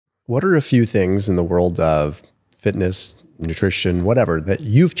What are a few things in the world of fitness, nutrition, whatever, that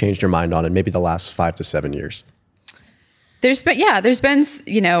you've changed your mind on in maybe the last 5 to 7 years? There's been,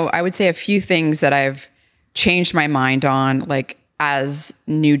 you know, I would say a few things that I've changed my mind on, like as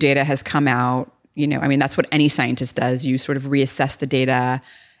new data has come out. You know, I mean, that's what any scientist does. You sort of reassess the data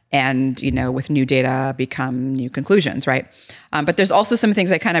and, you know, with new data become new conclusions, right? But there's also some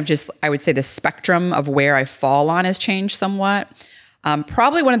things I would say the spectrum of where I fall on has changed somewhat.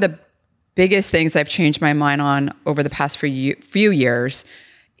 Probably one of the biggest things I've changed my mind on over the past few years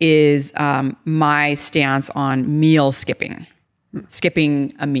is my stance on meal skipping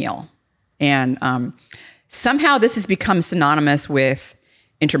a meal. And somehow this has become synonymous with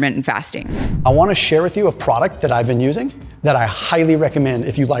intermittent fasting. I want to share with you a product that I've been using that I highly recommend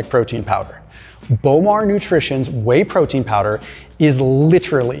if you like protein powder. Bowmar Nutrition's whey protein powder is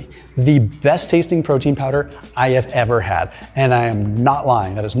literally the best tasting protein powder I have ever had. And I am not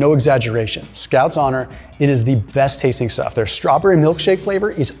lying, that is no exaggeration. Scout's honor, it is the best tasting stuff. Their strawberry milkshake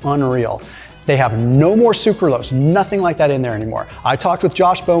flavor is unreal. They have no more sucralose, nothing like that in there anymore. I talked with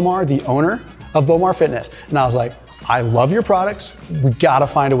Josh Bowmar, the owner of Bowmar Fitness, and I was like, I love your products. We gotta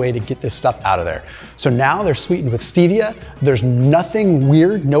find a way to get this stuff out of there. So now they're sweetened with stevia. There's nothing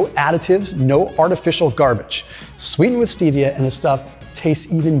weird, no additives, no artificial garbage. Sweetened with stevia, and the stuff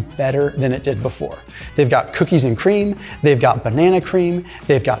tastes even better than it did before. They've got cookies and cream, they've got banana cream,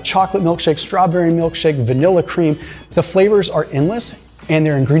 they've got chocolate milkshake, strawberry milkshake, vanilla cream. The flavors are endless and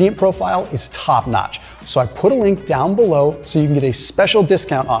their ingredient profile is top notch. So I put a link down below so you can get a special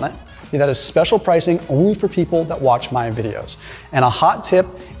discount on it. That is special pricing only for people that watch my videos. And a hot tip,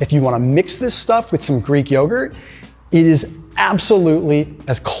 if you want to mix this stuff with some Greek yogurt, it is absolutely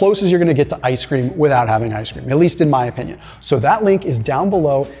as close as you're going to get to ice cream without having ice cream, at least in my opinion. So that link is down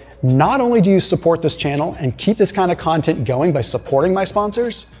below. Not only do you support this channel and keep this kind of content going by supporting my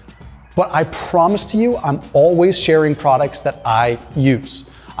sponsors, but I promise to you, I'm always sharing products that I use.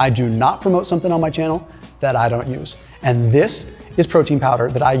 I do not promote something on my channel that I don't use. And this is protein powder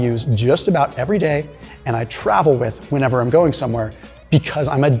that I use just about every day and I travel with whenever I'm going somewhere because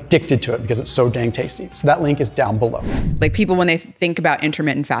I'm addicted to it because it's so dang tasty. So that link is down below. Like people, when they think about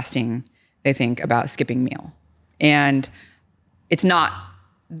intermittent fasting, they think about skipping meal. And that's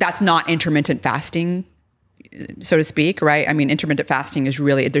not intermittent fasting, so to speak, right? I mean, intermittent fasting is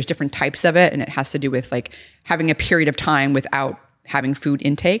really, there's different types of it and it has to do with like having a period of time without having food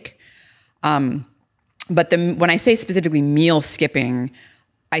intake. But when I say specifically meal skipping,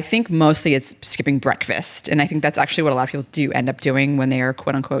 I think mostly it's skipping breakfast. And I think that's actually what a lot of people do end up doing when they are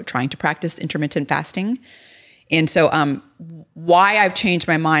quote unquote trying to practice intermittent fasting. And so why I've changed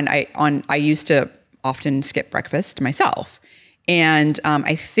my mind, I used to often skip breakfast myself. And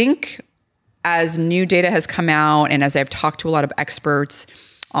I think as new data has come out and as I've talked to a lot of experts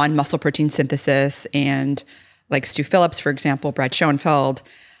on muscle protein synthesis and like Stu Phillips, for example, Brad Schoenfeld,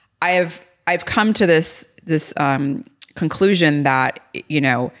 I've come to this conclusion that, you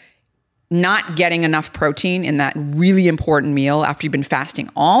know, not getting enough protein in that really important meal after you've been fasting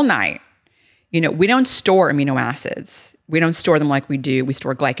all night. You know, we don't store amino acids. We don't store them like we do. We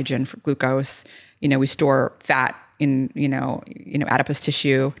store glycogen for glucose. You know, we store fat in, you know, adipose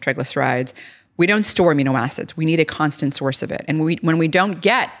tissue, triglycerides. We don't store amino acids. We need a constant source of it. And when we don't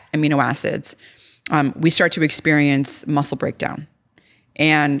get amino acids, we start to experience muscle breakdown.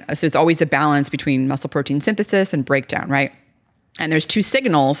 And so it's always a balance between muscle protein synthesis and breakdown, right? And there's two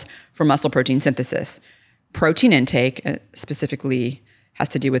signals for muscle protein synthesis. Protein intake specifically has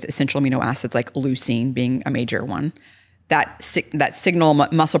to do with essential amino acids like leucine being a major one. That signal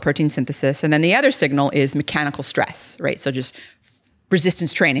muscle protein synthesis. And then the other signal is mechanical stress, right? So just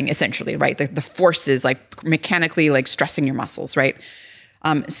resistance training essentially, right? The forces like mechanically like stressing your muscles, right?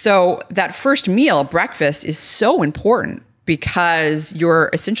 So that first meal, breakfast, is so important because you're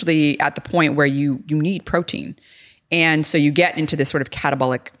essentially at the point where you need protein. And so you get into this sort of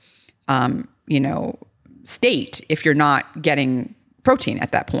catabolic, state if you're not getting protein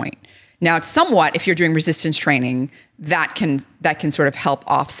at that point. Now, it's somewhat, if you're doing resistance training, that can sort of help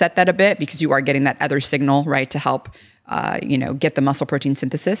offset that a bit because you are getting that other signal, right, to help, get the muscle protein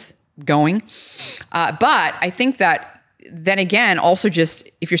synthesis going. But I think that then again, also just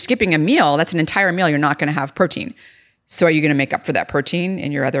if you're skipping a meal, that's an entire meal, you're not going to have protein. So are you going to make up for that protein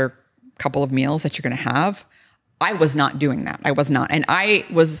in your other couple of meals that you're going to have? I was not doing that. I was not. And I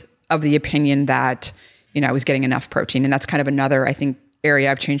was of the opinion that, I was getting enough protein. And that's kind of another, I think,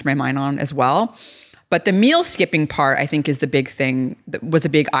 area I've changed my mind on as well. But the meal skipping part, I think, is the big thing that was a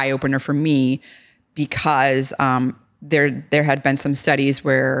big eye opener for me because there had been some studies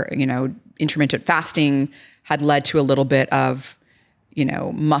where, intermittent fasting had led to a little bit of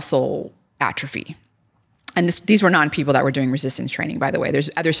muscle atrophy. And these were not in people that were doing resistance training, by the way. There's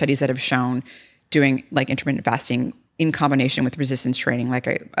other studies that have shown doing like intermittent fasting in combination with resistance training,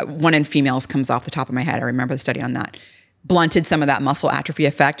 like one in females comes off the top of my head. I remember the study on that. Blunted some of that muscle atrophy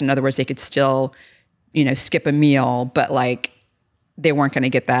effect. In other words, they could still, skip a meal, but like they weren't going to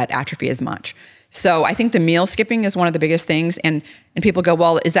get that atrophy as much. So I think the meal skipping is one of the biggest things. And people go,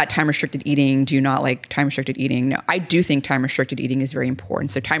 well, is that time restricted eating? Do you not like time restricted eating? No, I do think time restricted eating is very important.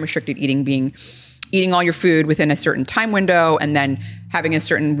 So time restricted eating being eating all your food within a certain time window, and then having a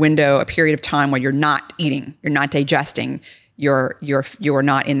certain window, a period of time where you're not eating, you're not digesting, you're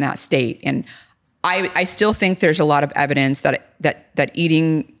not in that state. And I still think there's a lot of evidence that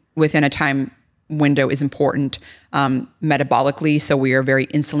eating within a time window is important metabolically. So we are very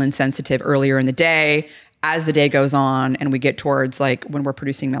insulin sensitive earlier in the day. As the day goes on and we get towards like when we're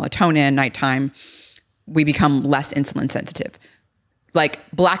producing melatonin nighttime, we become less insulin sensitive. Like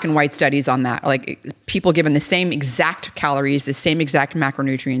black and white studies on that, like people given the same exact calories, the same exact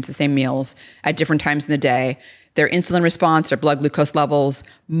macronutrients, the same meals at different times in the day, their insulin response, their blood glucose levels,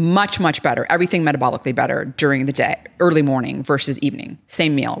 much, much better. Everything metabolically better during the day, early morning versus evening.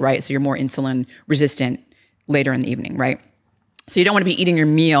 Same meal, right? So you're more insulin resistant later in the evening, right? So you don't want to be eating your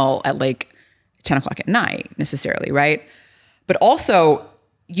meal at like 10 o'clock at night necessarily, right? But also,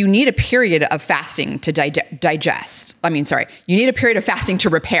 you need a period of fasting to digest. You need a period of fasting to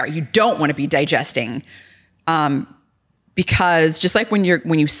repair. You don't want to be digesting because just like when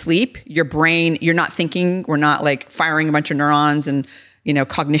you sleep, your brain, you're not thinking, we're not like firing a bunch of neurons and,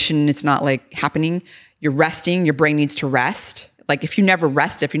 cognition, it's not like happening. You're resting, your brain needs to rest. Like if you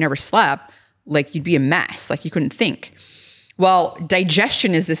never slept, like you'd be a mess, like you couldn't think. Well,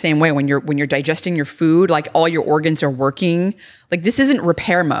 digestion is the same way. When you're digesting your food, like all your organs are working. Like this isn't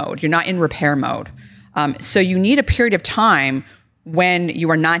repair mode. You're not in repair mode. So you need a period of time when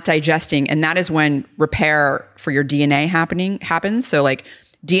you are not digesting, and that is when repair for your DNA happens. So like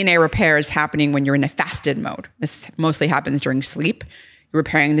DNA repair is happening when you're in a fasted mode. This mostly happens during sleep. You're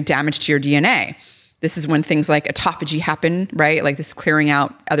repairing the damage to your DNA. This is when things like autophagy happen, right? Like this clearing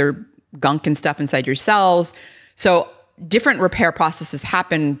out other gunk and stuff inside your cells. So different repair processes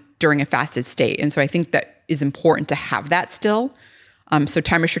happen during a fasted state. And so I think that is important to have that still. So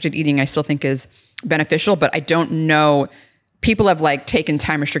time restricted eating, I still think is beneficial, but I don't know. People have like taken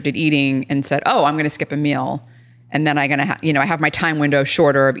time restricted eating and said, oh, I'm going to skip a meal. And then I'm going to I have my time window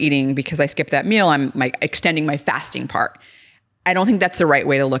shorter of eating because I skipped that meal. I'm like extending my fasting part. I don't think that's the right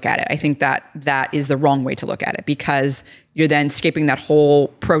way to look at it. I think that is the wrong way to look at it because you're then skipping that whole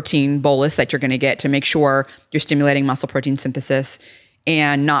protein bolus that you're going to get to make sure you're stimulating muscle protein synthesis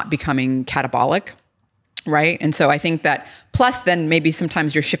and not becoming catabolic, right? And so I think that plus then maybe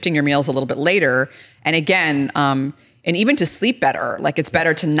sometimes you're shifting your meals a little bit later. And again, and even to sleep better, like it's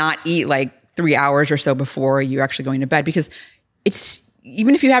better to not eat like 3 hours or so before you actually going to bed because it's,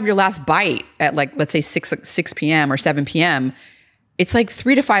 even if you have your last bite at like, let's say 6 p.m. or 7 p.m., it's like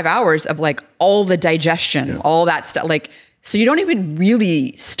 3 to 5 hours of like all the digestion, all that stuff. Like, so you don't even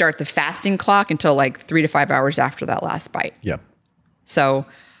really start the fasting clock until like 3 to 5 hours after that last bite. Yep. So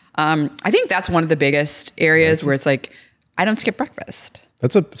I think that's one of the biggest areas where it's like, I don't skip breakfast.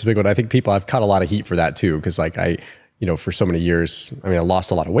 That's a big one. I think I've caught a lot of heat for that too. Cause like for so many years, I lost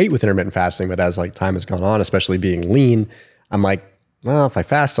a lot of weight with intermittent fasting, but as like time has gone on, especially being lean, I'm like, well, if I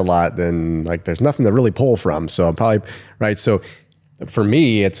fast a lot, then like there's nothing to really pull from. So I'm probably right. So for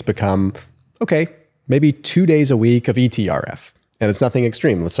me, it's become, okay, maybe 2 days a week of ETRF. And it's nothing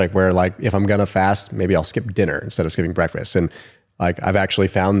extreme. It's like where like, if I'm going to fast, maybe I'll skip dinner instead of skipping breakfast. And like, I've actually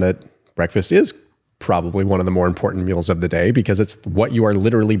found that breakfast is probably one of the more important meals of the day because it's what you are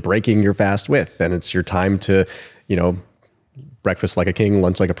literally breaking your fast with. And it's your time to, breakfast like a king,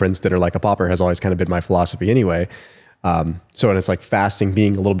 lunch like a prince, dinner like a pauper has always kind of been my philosophy anyway. And it's like fasting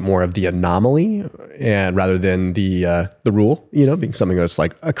being a little bit more of the anomaly and rather than the rule, being something that's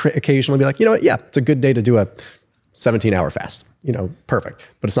like occasionally be like, yeah, it's a good day to do a 17-hour fast, perfect.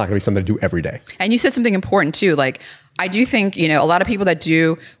 But it's not gonna be something to do every day. And you said something important too. Like, I do think, a lot of people that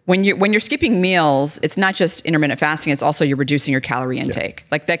do, when you're skipping meals, it's not just intermittent fasting, it's also you're reducing your calorie intake. Yeah.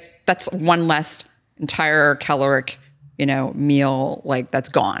 Like that's one less entire caloric, meal, like that's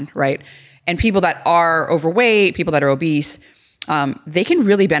gone, right? And people that are overweight, people that are obese, they can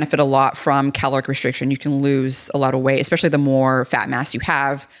really benefit a lot from caloric restriction. You can lose a lot of weight, especially the more fat mass you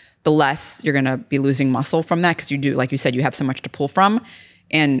have, the less you're going to be losing muscle from that because you do, like you said, you have so much to pull from.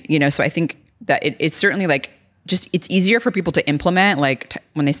 And, so I think that it's certainly like it's easier for people to implement. Like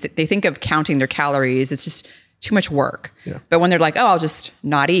when they think of counting their calories, it's just too much work. Yeah. But when they're like, oh, I'll just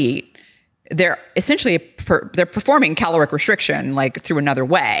not eat, they're essentially they're performing caloric restriction like through another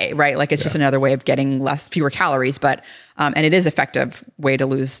way, right? Like it's just another way of getting fewer calories, but and it is effective way to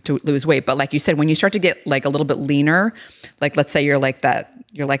lose weight. But like you said, when you start to get like a little bit leaner, like let's say you're like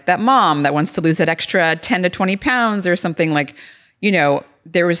that mom that wants to lose that extra 10 to 20 pounds or something, like, you know,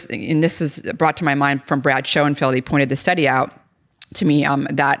 there was, and this was brought to my mind from Brad Schoenfeld. He pointed the study out to me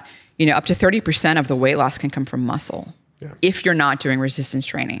that, you know, up to 30% of the weight loss can come from muscle if you're not doing resistance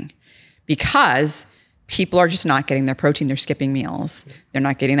training, because people are just not getting their protein. They're skipping meals. They're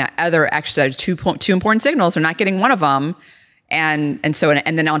not getting that other extra two important signals. They're not getting one of them. And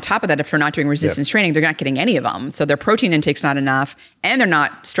then on top of that, if they're not doing resistance training, they're not getting any of them. So their protein intake's not enough, and they're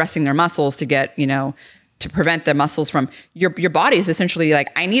not stressing their muscles to get, you know, to prevent the muscles from, your body's essentially like,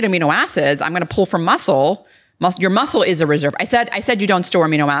 I need amino acids. I'm going to pull from muscle. Your muscle is a reserve. I said you don't store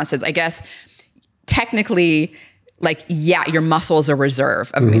amino acids. I guess technically, like, yeah, your muscle is a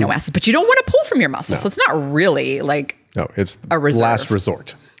reserve of amino acids, but you don't want to pull from your muscle. So it's not really like it's a reserve. Last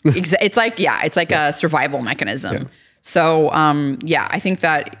resort. It's like, a survival mechanism. Yeah. So, I think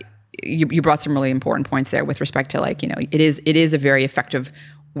that you brought some really important points there with respect to, like, you know, it is a very effective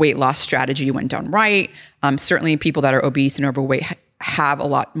weight loss strategy when done right. Certainly people that are obese and overweight have a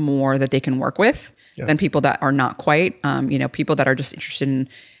lot more that they can work with than people that are not quite. You know, people that are just interested in,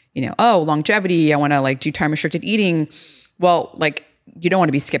 you know, longevity, I want to like do time restricted eating. Well, like, you don't want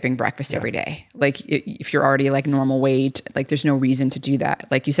to be skipping breakfast every day. Like if you're already like normal weight, like there's no reason to do that.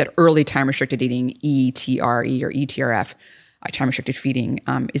 Like you said, early time restricted eating, ETRE or ETRF, time restricted feeding,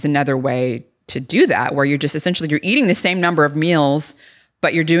 is another way to do that, where you're just essentially, you're eating the same number of meals,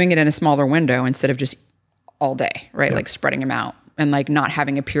 but you're doing it in a smaller window instead of just all day, right? Like spreading them out, and like not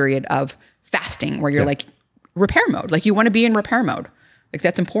having a period of fasting where you're like repair mode. Like you want to be in repair mode. Like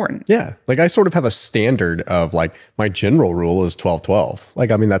that's important. Yeah. Like I sort of have a standard of like, my general rule is 12-12.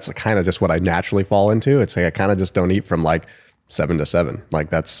 Like, I mean, that's kind of just what I naturally fall into. It's like, I kind of just don't eat from like 7 to 7. Like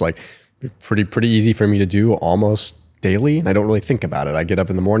that's like pretty easy for me to do almost daily. And I don't really think about it. I get up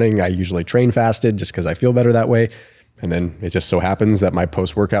in the morning. I usually train fasted just because I feel better that way. And then it just so happens that my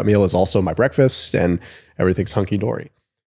post-workout meal is also my breakfast, and everything's hunky dory.